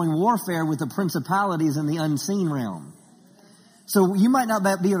was doing warfare with the principalities in the unseen realm. So you might not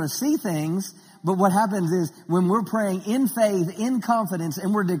be able to see things, but what happens is when we're praying in faith, in confidence,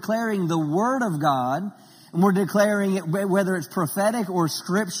 and we're declaring the Word of God, and we're declaring it, whether it's prophetic or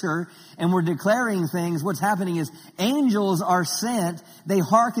scripture, and we're declaring things, what's happening is angels are sent. They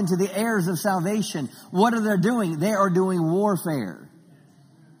hearken to the heirs of salvation. What are they doing? They are doing warfare.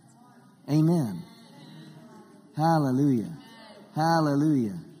 Amen. Hallelujah.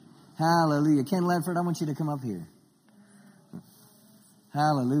 Hallelujah. Hallelujah. Ken Ledford, I want you to come up here.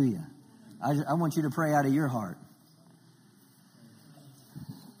 Hallelujah. I want you to pray out of your heart.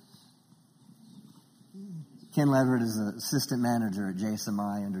 Ken Ledford is an assistant manager at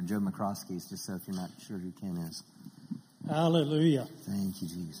JSMI under Joe McCroskey, just so if you're not sure who Ken is. Hallelujah. Thank you,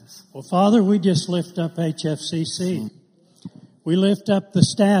 Jesus. Well, Father, we just lift up HFCC. We lift up the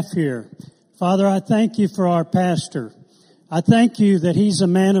staff here. Father, I thank you for our pastor. I thank you that he's a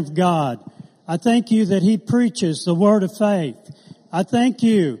man of God. I thank you that he preaches the word of faith. I thank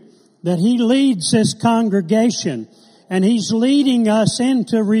you that he leads this congregation and he's leading us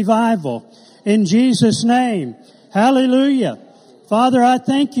into revival in Jesus' name. Hallelujah. Father, I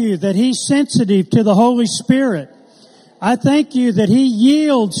thank you that he's sensitive to the Holy Spirit. I thank you that he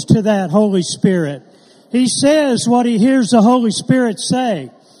yields to that Holy Spirit. He says what he hears the Holy Spirit say.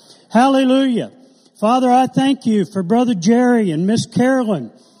 Hallelujah. Father, I thank you for Brother Jerry and Miss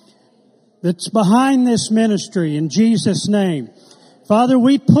Carolyn that's behind this ministry in Jesus' name. Father,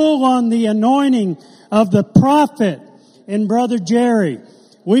 we pull on the anointing of the prophet in Brother Jerry.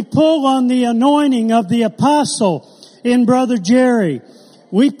 We pull on the anointing of the apostle in Brother Jerry.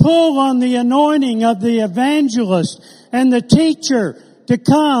 We pull on the anointing of the evangelist and the teacher to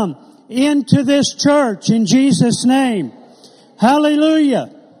come into this church in Jesus' name.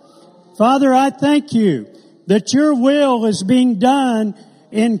 Hallelujah. Father, I thank you that your will is being done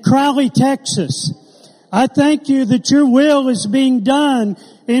in Crowley, Texas. I thank you that your will is being done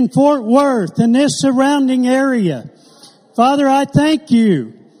in Fort Worth and this surrounding area. Father, I thank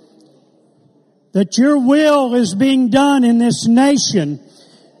you that your will is being done in this nation.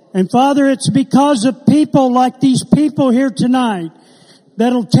 And Father, it's because of people like these people here tonight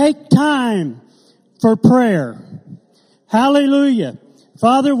that'll take time for prayer. Hallelujah.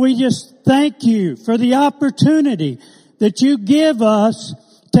 Father, we just thank you for the opportunity that you give us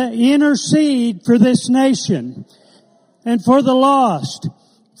to intercede for this nation and for the lost.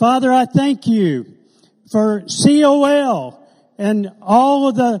 Father, I thank you for COL and all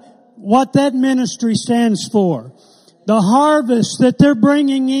of what that ministry stands for. The harvest that they're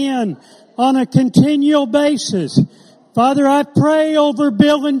bringing in on a continual basis. Father, I pray over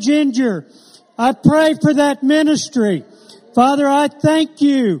Bill and Ginger. I pray for that ministry. Father, I thank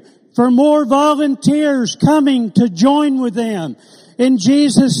you for more volunteers coming to join with them in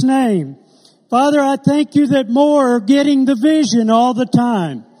Jesus' name. Father, I thank you that more are getting the vision all the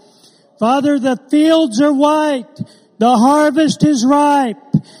time. Father, the fields are white. The harvest is ripe.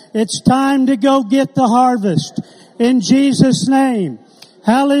 It's time to go get the harvest in Jesus' name.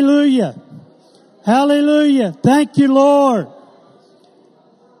 Hallelujah. Hallelujah. Thank you, Lord.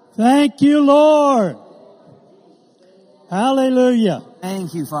 Thank you, Lord. Hallelujah.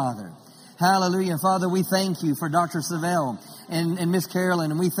 Thank you, Father. Hallelujah. Father, we thank you for Dr. Savelle and Miss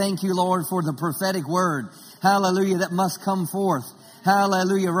Carolyn. And we thank you, Lord, for the prophetic word. Hallelujah, that must come forth.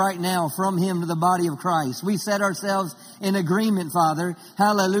 Hallelujah, right now from him to the body of Christ. We set ourselves in agreement, Father.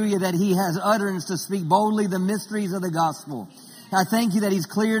 Hallelujah, that he has utterance to speak boldly the mysteries of the gospel. I thank you that he's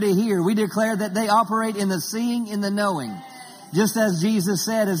clear to hear. We declare that they operate in the seeing, in the knowing. Just as Jesus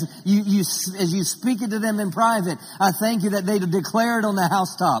said, as you speak it to them in private, I thank you that they declare it on the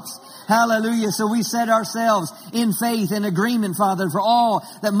housetops. Hallelujah. So we set ourselves in faith and agreement, Father, for all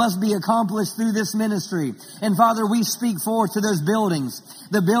that must be accomplished through this ministry. And Father, we speak forth to those buildings,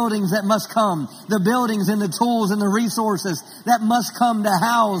 the buildings that must come, the buildings and the tools and the resources that must come to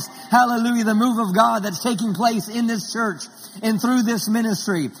house, hallelujah, the move of God that's taking place in this church and through this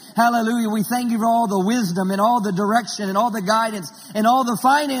ministry. Hallelujah. We thank you for all the wisdom and all the direction and all the guidance and all the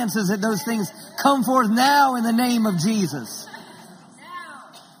finances that those things come forth now in the name of Jesus.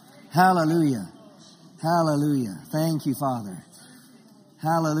 Hallelujah. Hallelujah. Thank you, Father.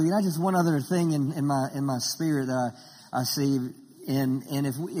 Hallelujah. I just one other thing in my spirit that I see, and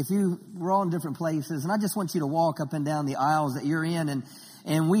if we're all in different places, and I just want you to walk up and down the aisles that you're in,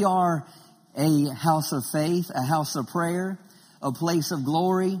 and we are a house of faith, a house of prayer, a place of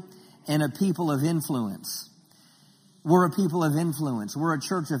glory, and a people of influence. We're a people of influence. We're a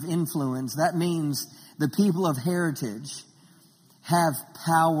church of influence. That means the people of Heritage have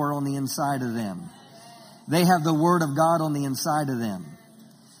power on the inside of them. They have the Word of God on the inside of them.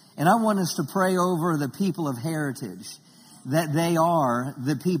 And I want us to pray over the people of Heritage, that they are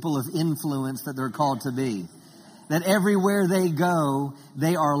the people of influence that they're called to be. That everywhere they go,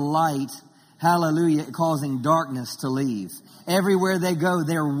 they are light, hallelujah, causing darkness to leave. Everywhere they go,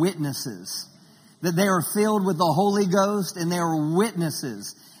 they're witnesses. That they are filled with the Holy Ghost and they are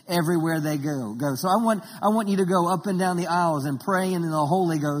witnesses everywhere they go. So I want you to go up and down the aisles and praying in the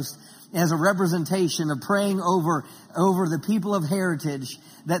Holy Ghost as a representation of praying over the people of Heritage,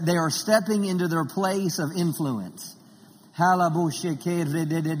 that they are stepping into their place of influence.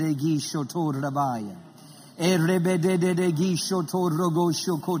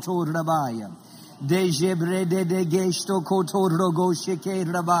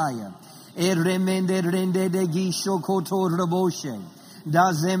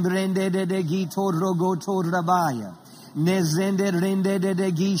 Da zembrende de gito rogo to rabaya. Nezende rende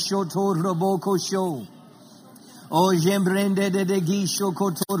de gisho to roboko show. O jembrende de gisho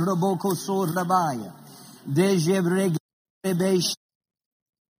koto roboko so rabaya. De jebrege besh.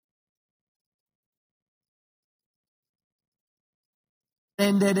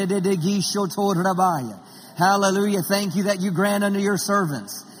 Rende de gisho to rabaya. Hallelujah. Thank you that you grant unto your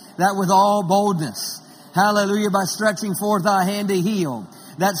servants that with all boldness, hallelujah, by stretching forth thy hand to heal,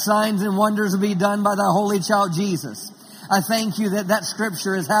 that signs and wonders will be done by thy holy child Jesus. I thank you that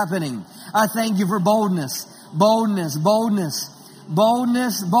scripture is happening. I thank you for boldness, boldness, boldness,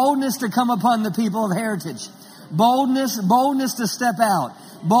 boldness, boldness to come upon the people of Heritage. Boldness, boldness to step out.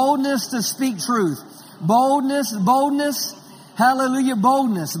 Boldness to speak truth. Boldness, boldness, hallelujah,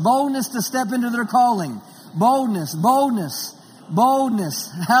 boldness, boldness to step into their calling. Boldness, boldness, boldness,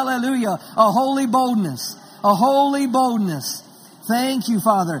 hallelujah, a holy boldness, a holy boldness. Thank you,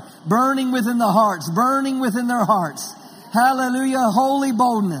 Father, burning within the hearts, burning within their hearts. Hallelujah, holy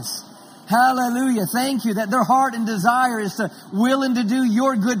boldness. Hallelujah, thank you that their heart and desire is to willing to do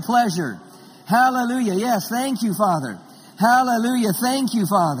your good pleasure. Hallelujah. Yes, thank you, Father. Hallelujah. Thank you,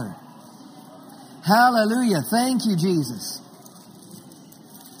 Father. Hallelujah. Thank you, Jesus.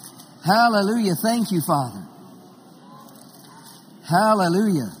 Hallelujah. Thank you, Father.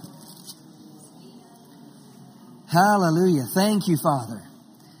 Hallelujah. Hallelujah. Thank you, Father.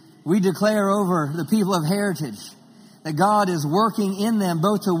 We declare over the people of Heritage that God is working in them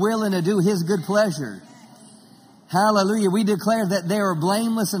both to will and to do His good pleasure. Hallelujah. We declare that they are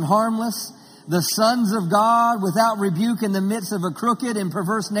blameless and harmless, the sons of God without rebuke in the midst of a crooked and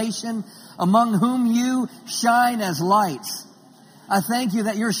perverse nation, among whom you shine as lights. I thank you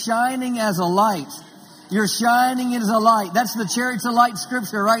that you're shining as a light. You're shining as a light. That's the Chariots of Light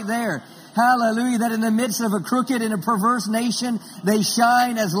scripture right there. Hallelujah. That in the midst of a crooked and a perverse nation, they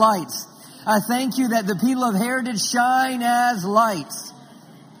shine as lights. I thank you that the people of Heritage shine as lights.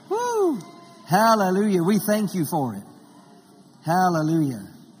 Woo! Hallelujah. We thank you for it. Hallelujah.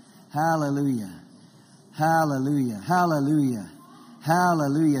 Hallelujah. Hallelujah. Hallelujah.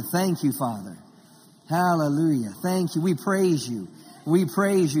 Hallelujah. Thank you, Father. Hallelujah. Thank you. We praise you. We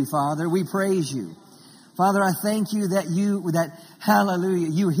praise you, Father. We praise you. Father, I thank you that hallelujah,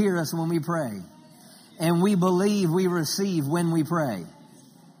 you hear us when we pray. And we believe we receive when we pray.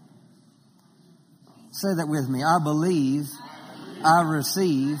 Say that with me. I believe I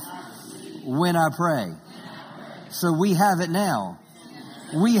receive when I pray. So we have it now.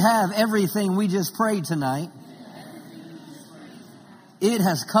 We have everything we just prayed tonight. It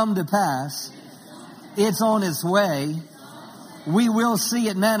has come to pass. It's on its way. We will see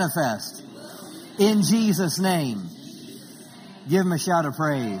it manifest. In Jesus' name. Give Him a shout of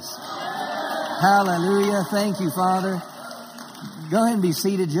praise. Hallelujah. Thank you, Father. Go ahead and be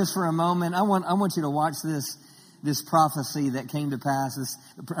seated just for a moment. I want you to watch this prophecy that came to pass,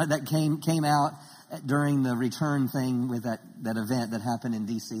 that came out during the return thing with that event that happened in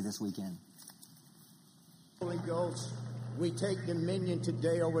D.C. this weekend. Holy Ghost, we take dominion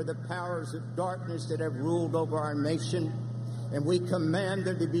today over the powers of darkness that have ruled over our nation, and we command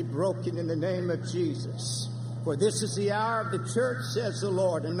them to be broken in the name of Jesus. For this is the hour of the church, says the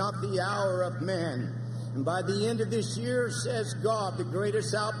Lord, and not the hour of man. And by the end of this year, says God, the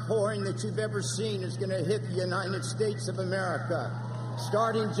greatest outpouring that you've ever seen is going to hit the United States of America.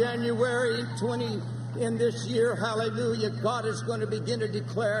 Starting January in this year, hallelujah, God is going to begin to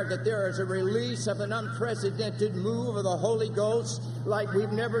declare that there is a release of an unprecedented move of the Holy Ghost like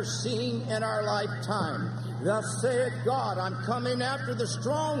we've never seen in our lifetime. Thus saith God, I'm coming after the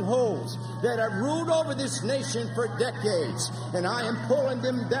strongholds that have ruled over this nation for decades, and I am pulling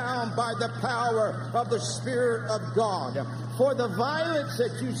them down by the power of the Spirit of God. For the violence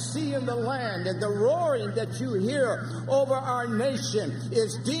that you see in the land and the roaring that you hear over our nation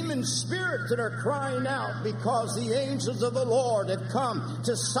is demon spirits that are crying out because the angels of the Lord have come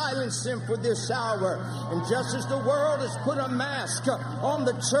to silence them for this hour. And just as the world has put a mask on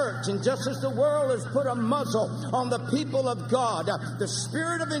the church, and just as the world has put a muzzle on the people of God, the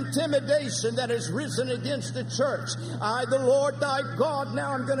spirit of intimidation that has risen against the church, I, the Lord thy God,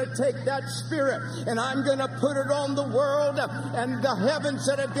 now I'm going to take that spirit and I'm going to put it on the world, and the heavens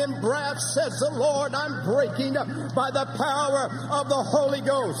that have been brass, says the Lord, I'm breaking by the power of the Holy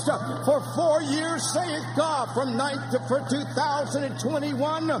Ghost. For 4 years, saith God, from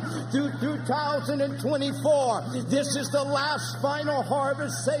 2021 through 2024, this is the last final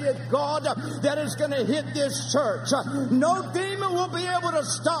harvest, saith God, that is going to hit this church. No demon will be able to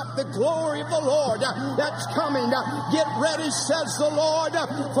stop the glory of the Lord that's coming. Get ready, says the Lord,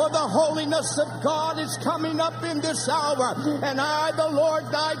 for the holiness of God is coming up in this hour. And I, the Lord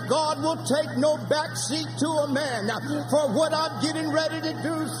thy God, will take no backseat to a man. For what I'm getting ready to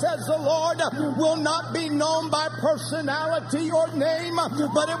do, says the Lord, will not be known by personality or name,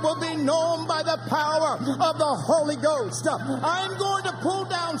 but it will be known by the power of the Holy Ghost. I'm going to pull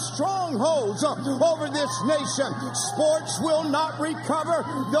down strongholds over this nation. Sports will not recover,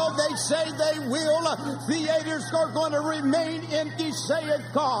 though they say they will. Theaters are going to remain empty, saith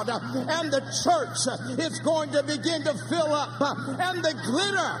God. And the church is going to begin to fill up. And the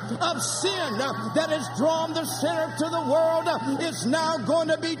glitter of sin that has drawn the sinner to the world is now going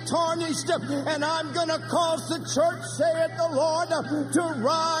to be tarnished. And I'm going to cause the church, saith the Lord, to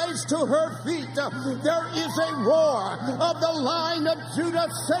rise to her feet. There is a roar of the Lion of Judah,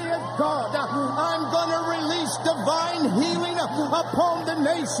 saith God. I'm going to release divine healing upon the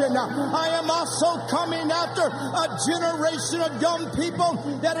nation. I am also coming after a generation of young people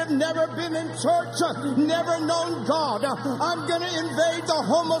that have never been in church, never known God. I'm going to invade the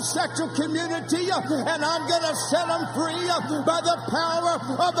homosexual community, and I'm going to set them free by the power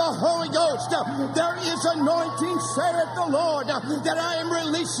of the Holy Ghost. There is anointing, saith the Lord, that I am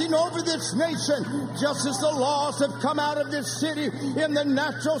releasing releasing over this nation, just as the laws have come out of this city in the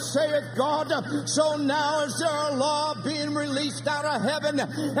natural, saith God, so now is there a law being released out of heaven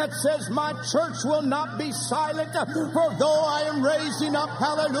that says my church will not be silent, for though I am raising up,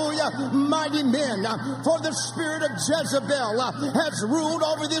 hallelujah, mighty men, for the spirit of Jezebel has ruled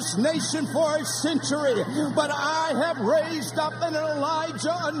over this nation for a century, but I have raised up an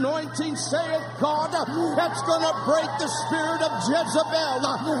Elijah anointing, saith God, that's going to break the spirit of Jezebel,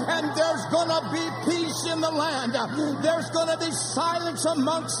 and there's going to be peace in the land. There's going to be silence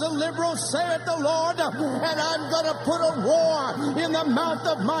amongst the liberals, saith the Lord, and I'm going to put a roar in the mouth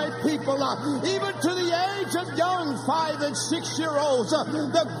of my people, even to the age of young 5 and 6 year olds.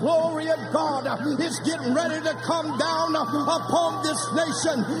 The glory of God is getting ready to come down upon this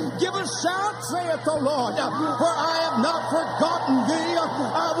nation. Give a shout, saith the Lord, for I have not forgotten thee.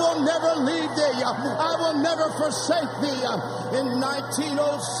 I will never leave thee. I will never forsake thee. In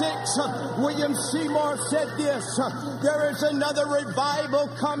 1906, William Seymour said this, there is another revival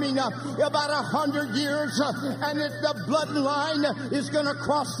coming up about 100 years, and if the bloodline is going to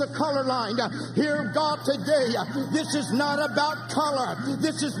cross the color line. Hear God today. This is not about color.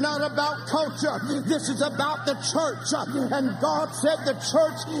 This is not about culture. This is about the church. And God said the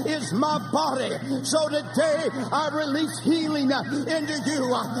church is my body. So today I release healing into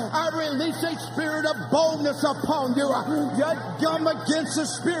you. I release a spirit of boldness upon you. You come against the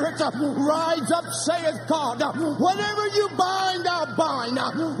spirit. Rise up, saith God. Whatever you bind, I'll bind.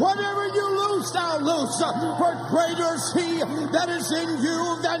 Whatever you loose, I'll loose. For greater is he that is in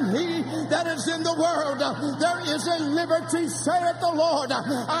you than he that is in the world. There is a liberty, saith the Lord.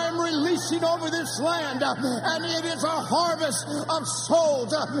 I am releasing over this land, and it is a harvest of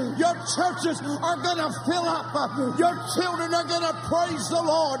souls. Your churches are going to fill up. Your children are going to praise the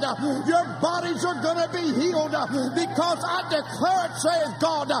Lord. Your bodies are going to be healed, because I declare it, saith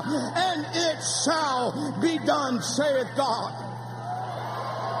God, and it shall be done, saith God.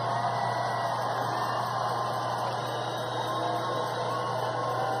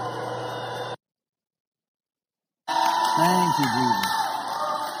 Thank you, Jesus.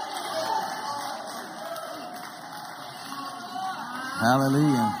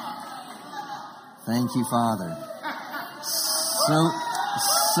 Hallelujah. Thank you, Father.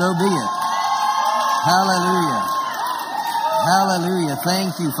 So be it. Hallelujah. Hallelujah.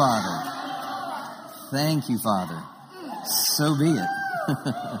 Thank you, Father. Thank you, Father. So be it.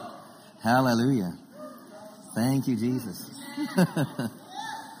 Hallelujah. Thank you, Jesus.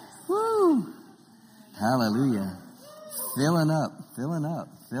 Woo. Hallelujah. Filling up, filling up,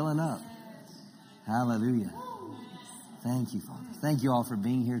 filling up. Hallelujah. Thank you, Father. Thank you all for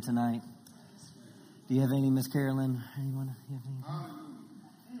being here tonight. Do you have any, Miss Carolyn? Anyone? You have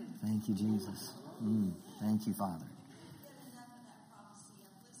anything? Thank you, Jesus. Thank you, Father.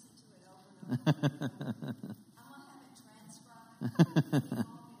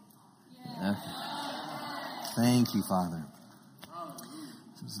 Okay. Thank you, Father.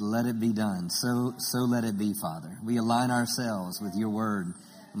 Just let it be done. So let it be, Father. We align ourselves with your word,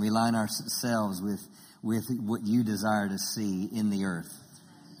 and we align ourselves with what you desire to see in the earth.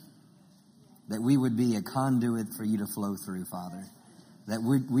 That we would be a conduit for you to flow through, Father. That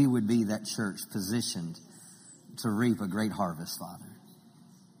we would be that church positioned to reap a great harvest, Father.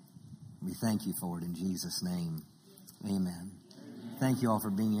 We thank you for it in Jesus' name. Amen. Thank you all for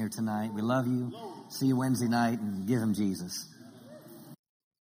being here tonight. We love you. See you Wednesday night, and give him Jesus.